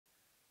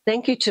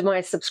Thank you to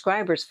my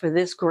subscribers for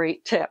this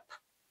great tip.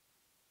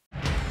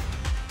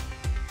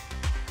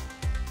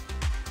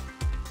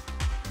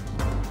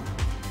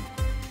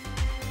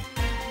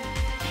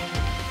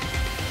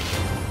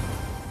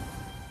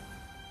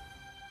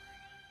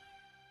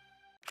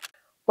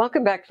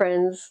 Welcome back,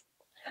 friends.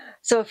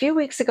 So a few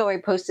weeks ago,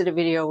 I posted a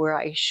video where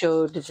I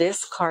showed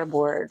this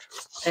cardboard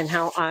and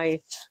how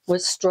I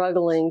was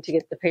struggling to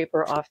get the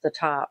paper off the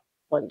top,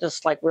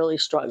 just like really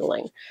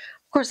struggling.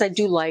 Of course, I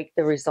do like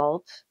the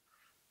result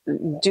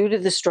due to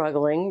the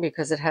struggling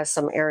because it has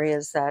some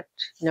areas that,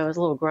 is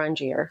a little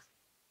grungier.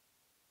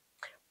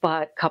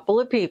 But a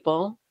couple of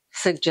people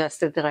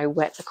suggested that I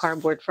wet the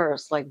cardboard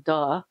first, like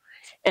duh.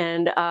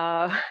 And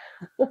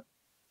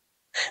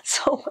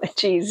so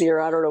much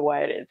easier. I don't know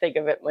why I didn't think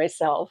of it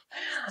myself.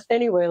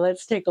 Anyway,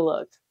 let's take a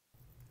look.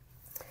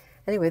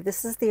 Anyway,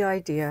 this is the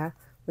idea.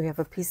 We have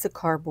a piece of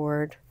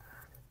cardboard.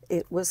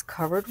 It was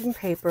covered in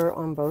paper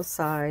on both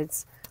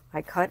sides.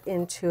 I cut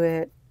into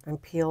it and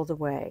peeled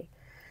away.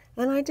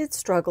 And I did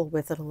struggle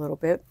with it a little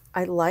bit.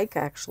 I like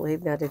actually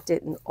that it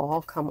didn't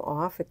all come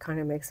off. It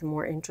kind of makes a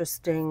more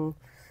interesting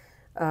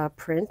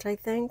print, I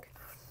think.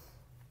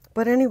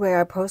 But anyway,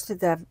 I posted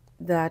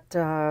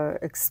that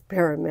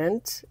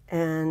experiment,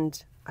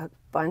 and a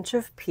bunch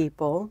of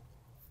people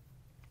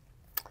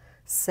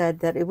said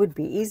that it would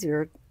be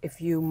easier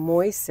if you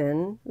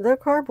moisten the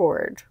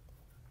cardboard.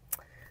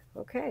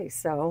 Okay,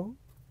 so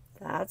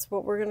that's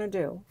what we're going to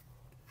do.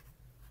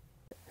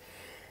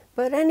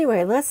 But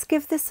anyway, let's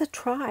give this a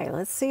try.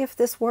 Let's see if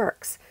this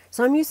works.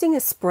 So I'm using a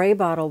spray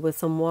bottle with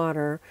some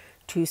water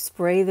to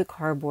spray the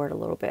cardboard a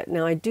little bit.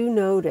 Now I do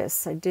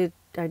notice, I did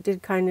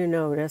kind of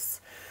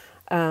notice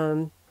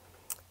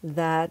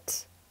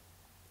that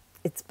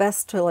it's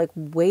best to like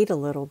wait a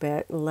little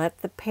bit and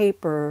let the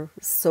paper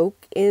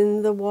soak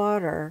in the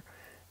water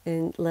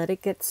and let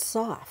it get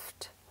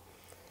soft.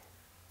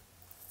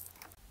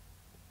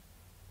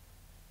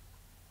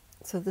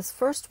 So this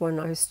first one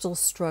I still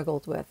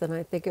struggled with, and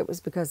I think it was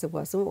because it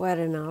wasn't wet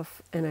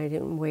enough and I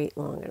didn't wait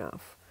long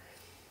enough.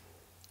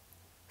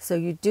 So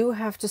you do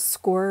have to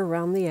score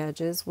around the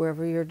edges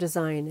wherever your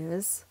design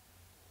is.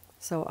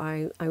 So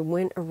I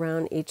went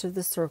around each of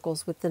the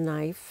circles with the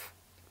knife.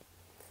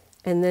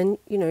 And then,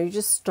 you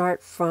just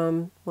start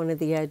from one of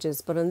the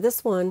edges. But on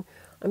this one,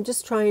 I'm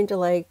just trying to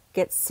like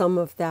get some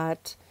of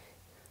that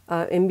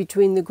in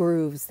between the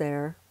grooves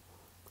there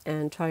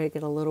and try to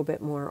get a little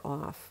bit more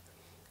off.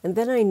 And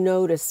then I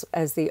notice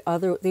as the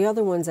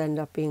other ones end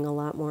up being a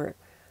lot more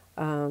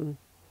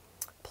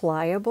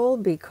pliable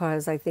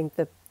because I think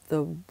that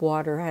the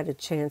water had a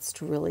chance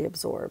to really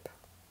absorb.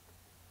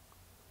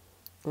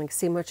 Like,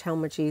 see how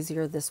much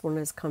easier this one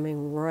is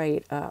coming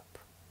right up.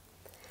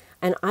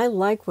 And I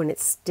like when it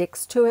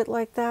sticks to it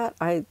like that.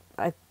 I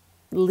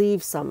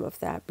leave some of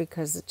that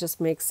because it just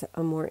makes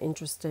a more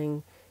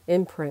interesting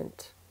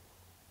imprint.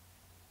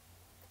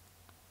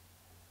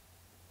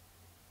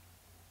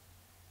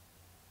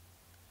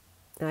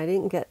 And I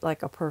didn't get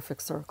like a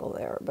perfect circle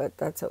there, but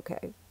that's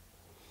okay.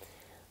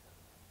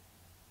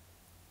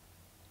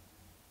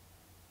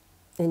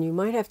 And you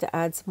might have to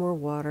add some more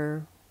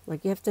water.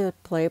 Like, you have to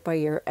play it by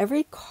ear.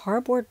 Every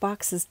cardboard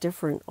box is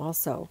different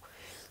also.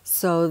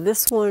 So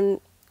this one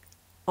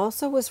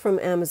also was from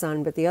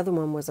Amazon, but the other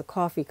one was a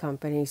coffee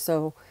company.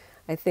 So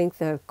I think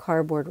the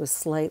cardboard was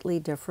slightly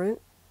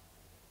different.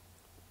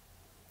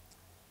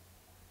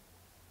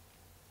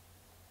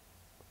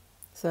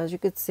 So as you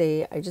could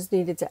see, I just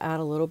needed to add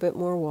a little bit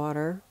more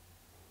water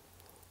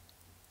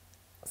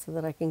so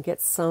that I can get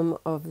some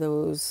of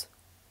those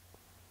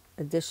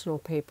additional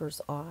papers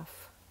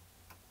off.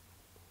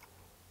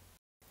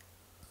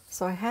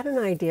 So I had an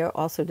idea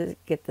also to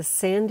get the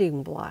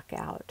sanding block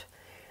out,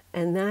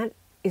 and that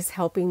is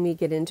helping me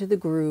get into the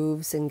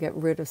grooves and get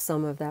rid of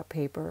some of that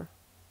paper.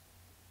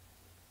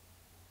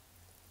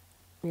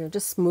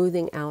 Just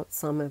smoothing out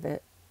some of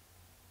it.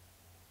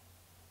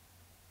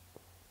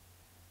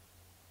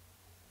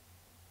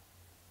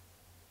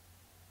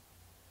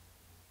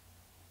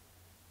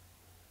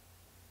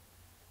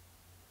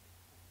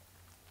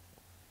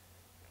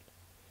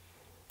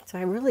 So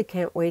I really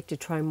can't wait to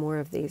try more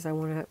of these. I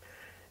want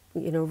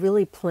to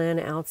really plan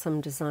out some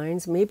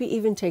designs, maybe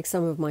even take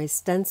some of my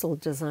stencil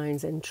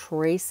designs and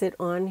trace it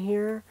on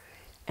here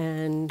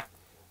and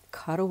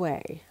cut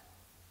away.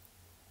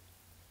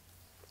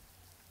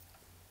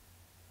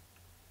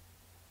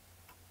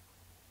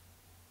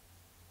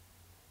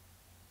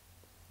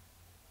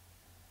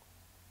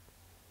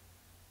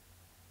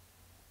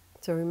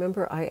 So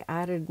remember, I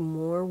added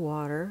more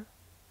water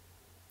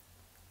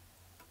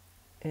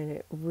and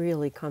it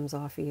really comes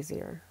off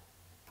easier.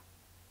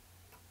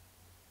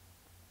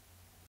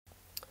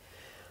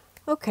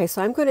 Okay,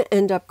 so I'm going to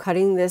end up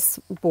cutting this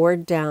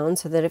board down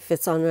so that it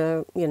fits on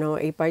a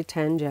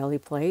 8x10 jelly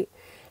plate.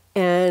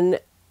 And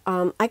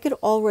I could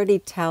already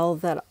tell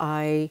that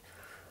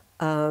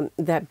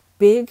that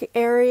big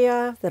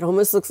area that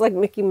almost looks like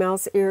Mickey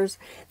Mouse ears,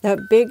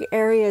 that big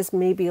area is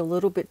maybe a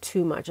little bit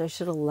too much. I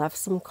should have left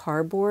some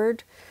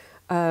cardboard,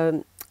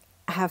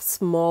 have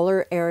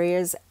smaller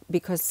areas,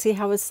 because see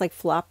how it's like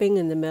flopping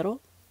in the middle?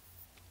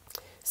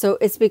 So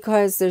it's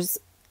because there's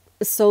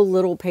so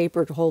little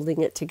paper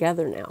holding it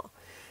together now.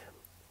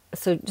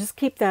 So just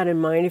keep that in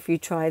mind if you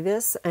try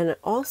this. And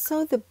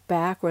also the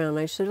background,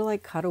 I should have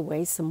like cut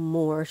away some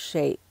more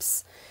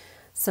shapes.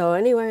 So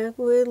anyway,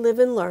 we live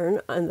and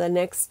learn. On the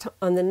next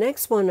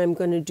one, I'm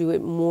going to do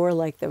it more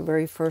like the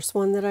very first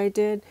one that I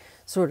did,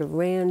 sort of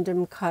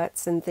random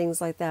cuts and things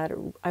like that.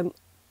 I'm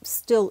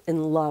still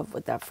in love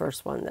with that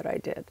first one that I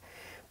did.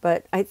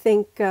 But I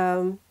think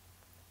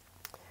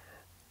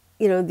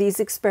you know, these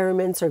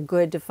experiments are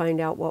good to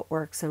find out what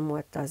works and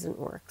what doesn't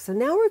work. So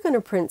now we're going to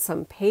print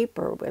some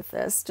paper with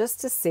this just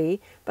to see,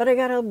 but I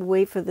got to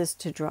wait for this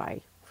to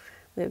dry.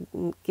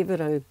 Give it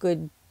a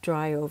good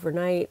dry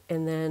overnight,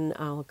 and then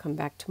I'll come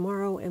back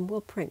tomorrow and we'll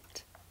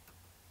print.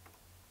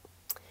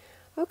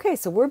 Okay,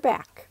 so we're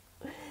back.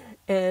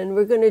 And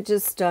we're going to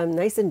just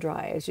nice and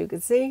dry, as you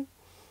can see.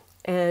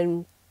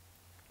 And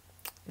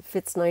it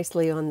fits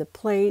nicely on the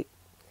plate.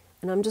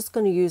 And I'm just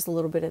going to use a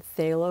little bit of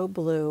phthalo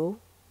blue.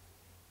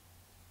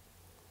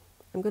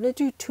 I'm going to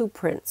do 2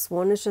 prints.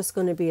 One is just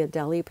going to be a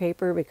deli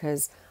paper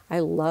because I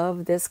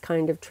love this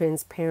kind of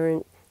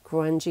transparent,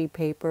 grungy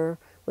paper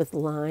with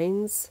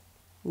lines.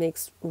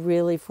 Makes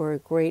really for a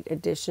great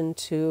addition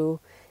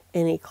to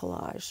any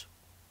collage.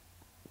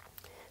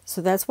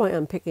 So that's why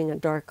I'm picking a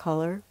dark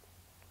color.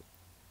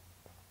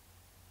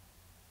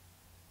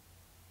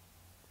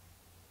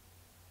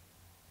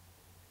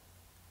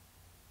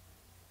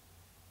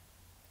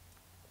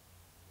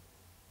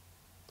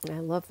 I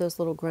love those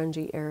little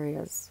grungy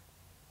areas.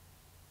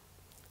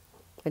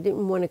 I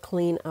didn't want to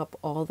clean up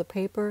all the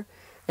paper.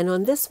 And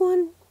on this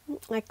one,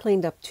 I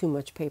cleaned up too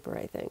much paper,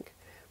 I think.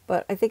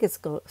 But I think it's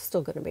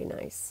still going to be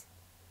nice.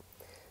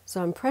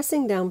 So I'm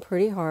pressing down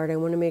pretty hard. I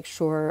want to make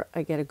sure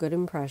I get a good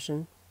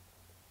impression.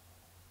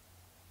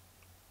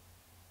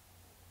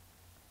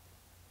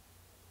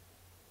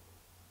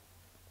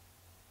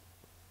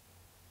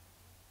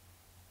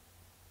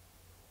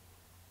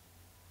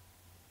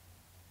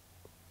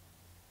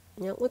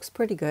 Yeah, it looks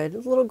pretty good. A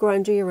little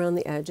grungy around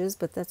the edges,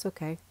 but that's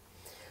okay.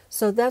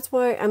 So that's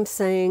why I'm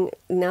saying,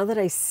 now that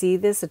I see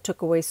this, it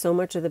took away so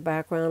much of the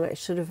background. I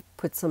should have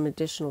put some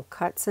additional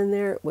cuts in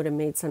there. It would have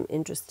made some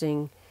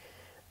interesting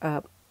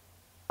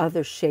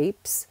other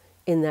shapes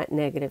in that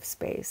negative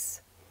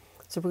space.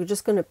 So we're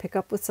just going to pick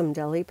up with some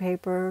deli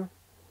paper,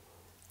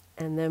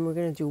 and then we're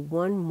going to do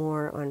one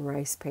more on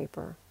rice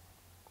paper.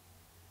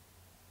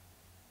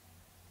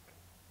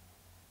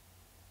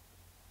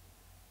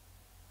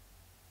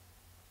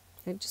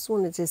 I just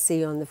wanted to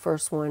see on the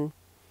first one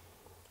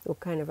what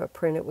kind of a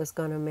print it was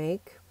going to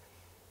make.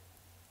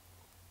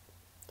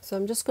 So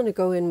I'm just going to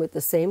go in with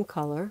the same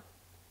color.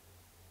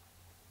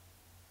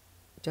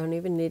 Don't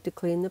even need to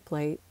clean the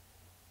plate.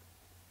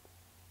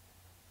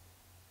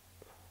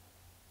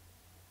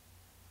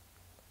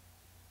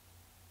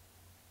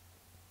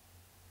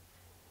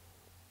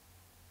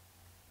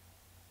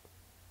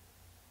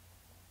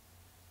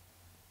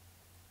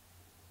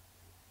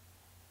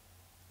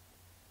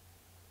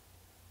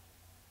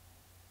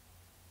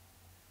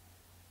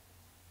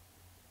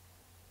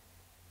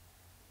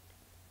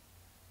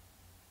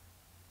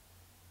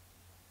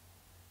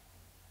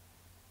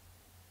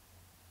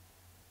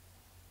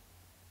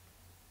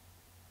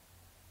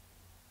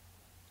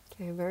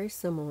 Okay, very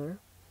similar.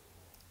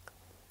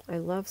 I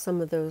love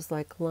some of those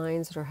like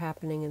lines that are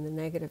happening in the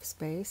negative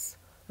space.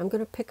 I'm going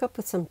to pick up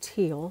with some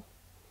teal,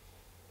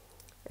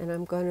 and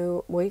I'm going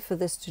to wait for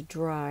this to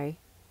dry.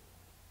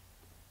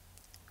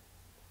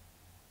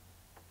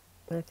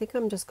 And I think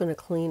I'm just going to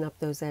clean up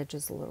those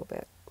edges a little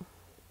bit.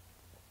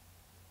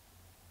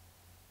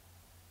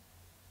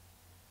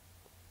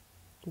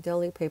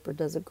 Deli paper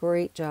does a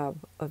great job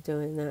of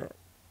doing that.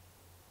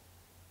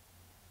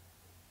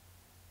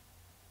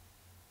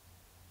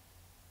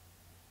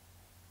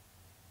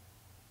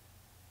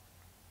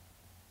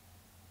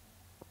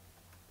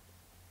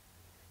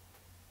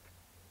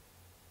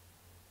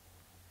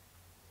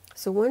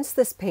 So once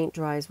this paint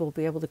dries, we'll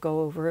be able to go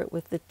over it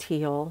with the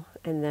teal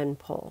and then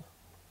pull.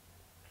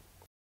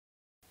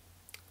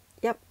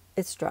 Yep,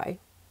 it's dry.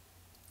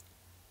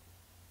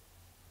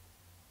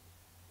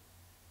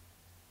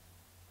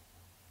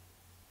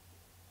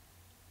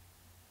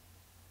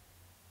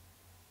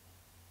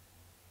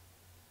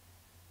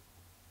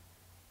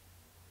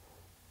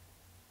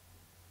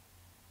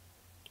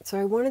 So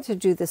I wanted to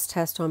do this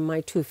test on my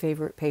 2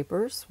 favorite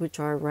papers, which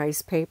are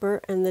rice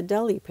paper and the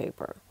deli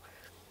paper.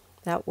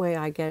 That way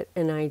I get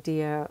an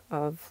idea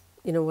of,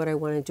 you know, what I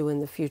want to do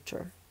in the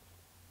future.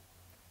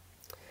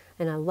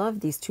 And I love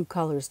these 2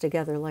 colors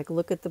together. Like,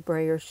 look at the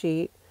brayer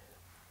sheet.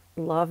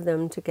 Love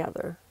them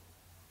together.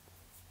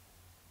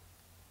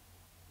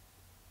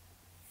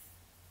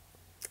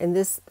 And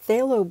this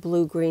phthalo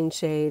blue-green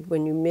shade,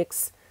 when you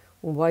mix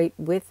white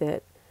with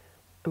it,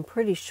 I'm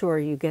pretty sure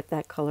you get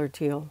that color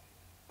teal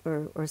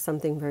or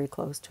something very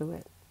close to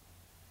it.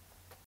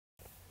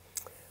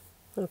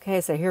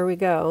 Okay, so here we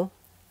go.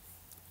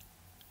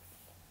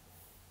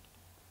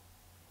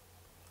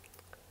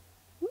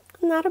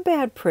 Not a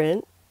bad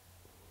print.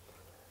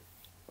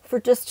 For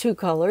just 2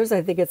 colors,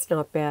 I think it's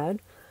not bad.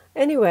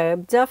 Anyway,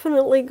 I'm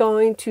definitely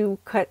going to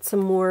cut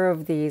some more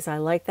of these. I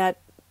like that,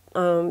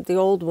 the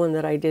old one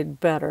that I did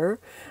better,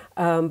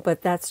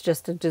 but that's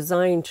just a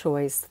design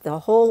choice. The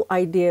whole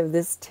idea of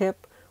this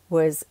tip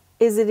was,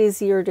 is it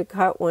easier to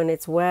cut when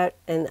it's wet?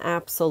 And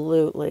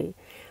absolutely.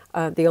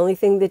 The only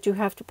thing that you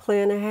have to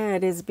plan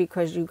ahead is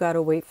because you got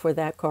to wait for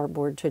that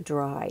cardboard to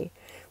dry,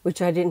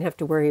 which I didn't have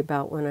to worry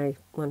about when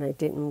I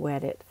didn't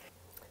wet it.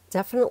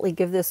 Definitely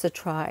give this a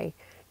try.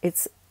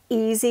 It's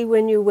easy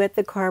when you wet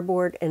the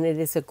cardboard, and it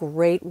is a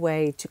great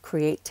way to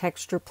create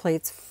texture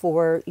plates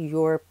for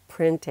your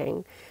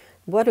printing.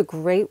 What a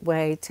great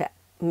way to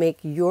make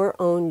your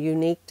own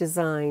unique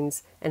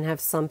designs and have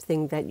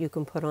something that you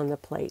can put on the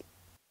plate.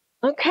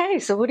 Okay,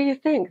 so what do you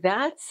think?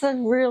 That's a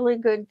really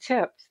good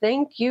tip.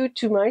 Thank you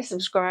to my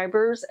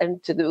subscribers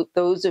and to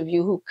those of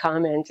you who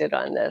commented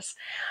on this.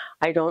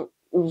 I don't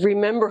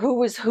remember who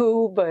was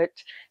who, but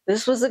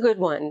this was a good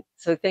one.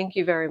 So thank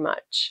you very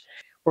much.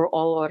 We're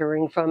all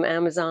ordering from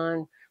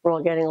Amazon. We're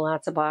all getting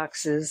lots of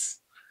boxes.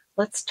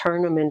 Let's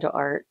turn them into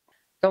art.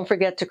 Don't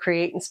forget to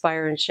create,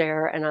 inspire, and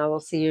share, and I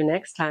will see you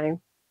next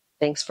time.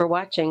 Thanks for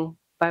watching.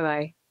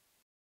 Bye-bye.